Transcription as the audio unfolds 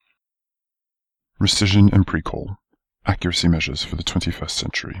Precision and Precall, Accuracy Measures for the 21st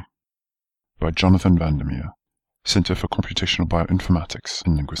Century by Jonathan Vandermeer, Center for Computational Bioinformatics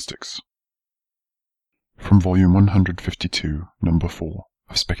and Linguistics. From Volume 152, Number 4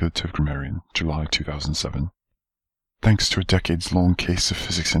 of Speculative Grammarian, July 2007. Thanks to a decades-long case of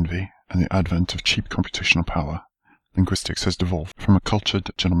physics envy and the advent of cheap computational power, linguistics has devolved from a cultured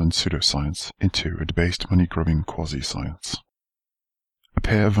gentleman's pseudoscience into a debased money-grubbing quasi-science. A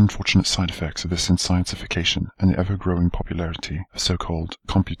pair of unfortunate side effects of this inscientification and the ever-growing popularity of so-called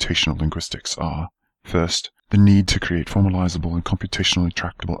computational linguistics are, first, the need to create formalizable and computationally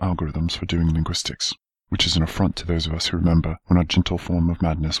tractable algorithms for doing linguistics, which is an affront to those of us who remember when our gentle form of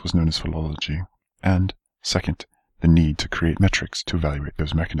madness was known as philology, and, second, the need to create metrics to evaluate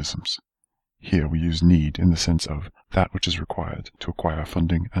those mechanisms. Here we use need in the sense of that which is required to acquire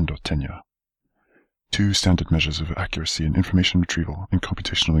funding and/or tenure. Two standard measures of accuracy in information retrieval in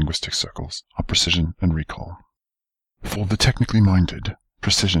computational linguistics circles are precision and recall. For the technically minded,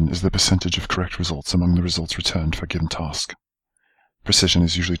 precision is the percentage of correct results among the results returned for a given task. Precision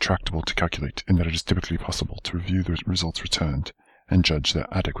is usually tractable to calculate in that it is typically possible to review the results returned and judge their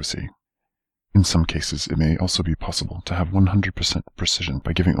adequacy. In some cases, it may also be possible to have 100% precision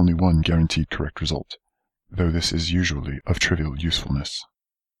by giving only one guaranteed correct result, though this is usually of trivial usefulness.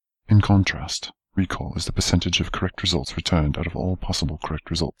 In contrast, recall is the percentage of correct results returned out of all possible correct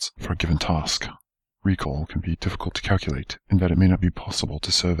results for a given task. Recall can be difficult to calculate in that it may not be possible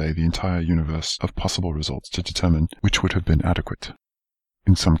to survey the entire universe of possible results to determine which would have been adequate.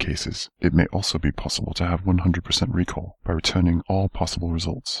 In some cases, it may also be possible to have 100% recall by returning all possible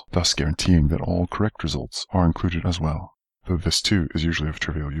results, thus guaranteeing that all correct results are included as well, though this too is usually of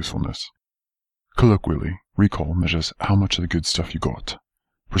trivial usefulness. Colloquially, recall measures how much of the good stuff you got.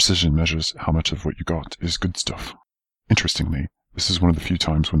 Precision measures how much of what you got is good stuff. Interestingly, this is one of the few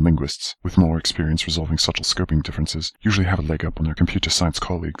times when linguists, with more experience resolving subtle scoping differences, usually have a leg up on their computer science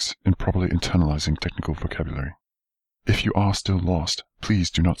colleagues in properly internalizing technical vocabulary. If you are still lost,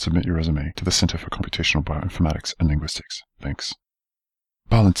 please do not submit your resume to the Center for Computational Bioinformatics and Linguistics. Thanks.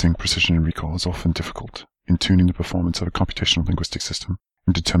 Balancing precision and recall is often difficult in tuning the performance of a computational linguistic system,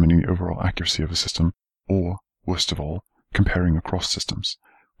 in determining the overall accuracy of a system, or, worst of all, comparing across systems,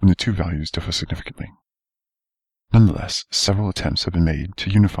 when the two values differ significantly. Nonetheless, several attempts have been made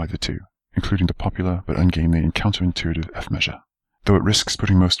to unify the two, including the popular but ungainly and counterintuitive F-measure. Though it risks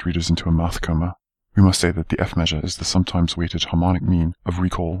putting most readers into a math coma, we must say that the F-measure is the sometimes weighted harmonic mean of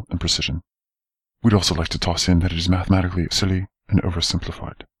recall and precision. We'd also like to toss in that it is mathematically silly and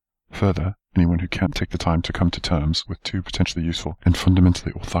oversimplified. Further, anyone who can't take the time to come to terms with two potentially useful and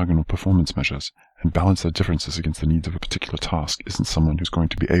fundamentally orthogonal performance measures and balance their differences against the needs of a particular task isn't someone who's going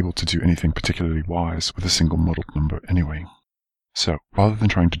to be able to do anything particularly wise with a single modeled number anyway. So, rather than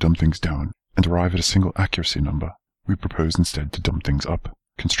trying to dumb things down and arrive at a single accuracy number, we propose instead to dumb things up,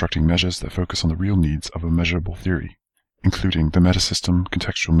 constructing measures that focus on the real needs of a measurable theory, including the metasystem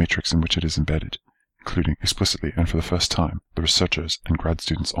contextual matrix in which it is embedded, including explicitly and for the first time the researchers and grad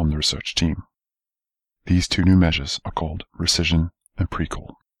students on the research team. These two new measures are called rescission and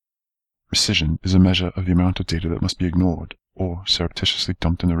precall. Rescission is a measure of the amount of data that must be ignored or surreptitiously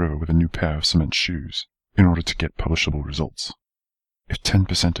dumped in the river with a new pair of cement shoes in order to get publishable results. If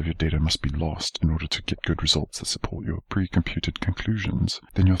 10% of your data must be lost in order to get good results that support your pre-computed conclusions,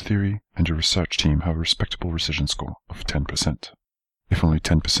 then your theory and your research team have a respectable rescission score of 10%. If only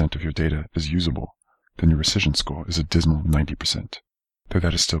 10% of your data is usable, then your rescission score is a dismal 90%, though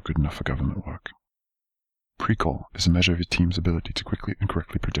that is still good enough for government work. Precall is a measure of your team's ability to quickly and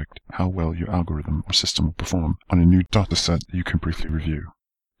correctly predict how well your algorithm or system will perform on a new dataset that you can briefly review.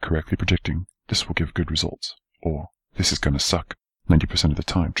 Correctly predicting, this will give good results, or this is going to suck 90% of the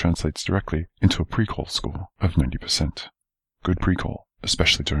time translates directly into a precall score of 90%. Good precall,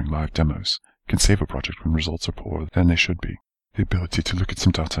 especially during live demos, can save a project when results are poorer than they should be. The ability to look at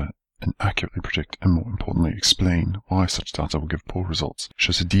some data and accurately predict and, more importantly, explain why such data will give poor results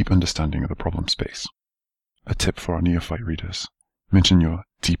shows a deep understanding of the problem space. A tip for our neophyte readers: mention your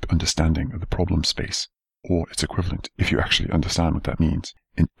deep understanding of the problem space, or its equivalent if you actually understand what that means,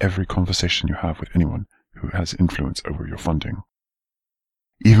 in every conversation you have with anyone who has influence over your funding.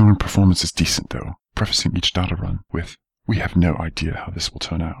 Even when performance is decent, though, prefacing each data run with, "We have no idea how this will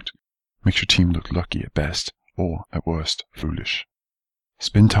turn out," makes your team look lucky at best, or, at worst, foolish.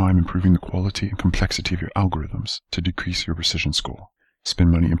 Spend time improving the quality and complexity of your algorithms to decrease your rescission score.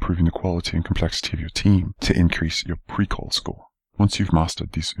 Spend money improving the quality and complexity of your team to increase your precall score. Once you've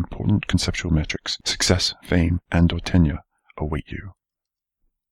mastered these important conceptual metrics, success, fame, and/or tenure await you.